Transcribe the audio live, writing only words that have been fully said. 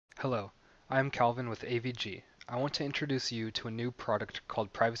Hello, I am Calvin with AVG. I want to introduce you to a new product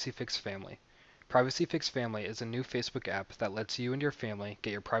called PrivacyFix Family. PrivacyFix Family is a new Facebook app that lets you and your family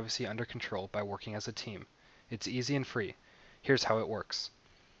get your privacy under control by working as a team. It's easy and free. Here's how it works.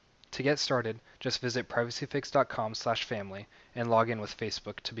 To get started, just visit privacyfix.com/family and log in with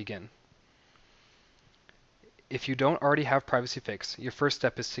Facebook to begin. If you don't already have PrivacyFix, your first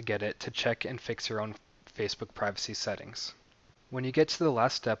step is to get it to check and fix your own Facebook privacy settings. When you get to the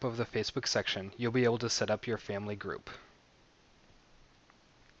last step of the Facebook section, you'll be able to set up your family group.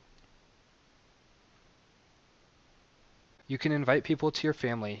 You can invite people to your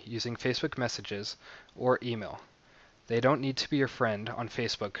family using Facebook messages or email. They don't need to be your friend on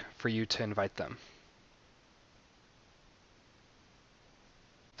Facebook for you to invite them.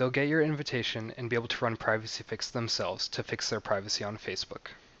 They'll get your invitation and be able to run PrivacyFix themselves to fix their privacy on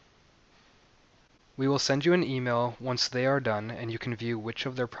Facebook. We will send you an email once they are done, and you can view which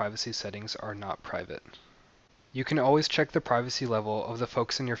of their privacy settings are not private. You can always check the privacy level of the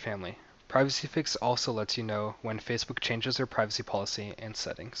folks in your family. PrivacyFix also lets you know when Facebook changes their privacy policy and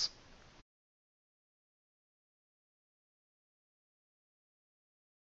settings.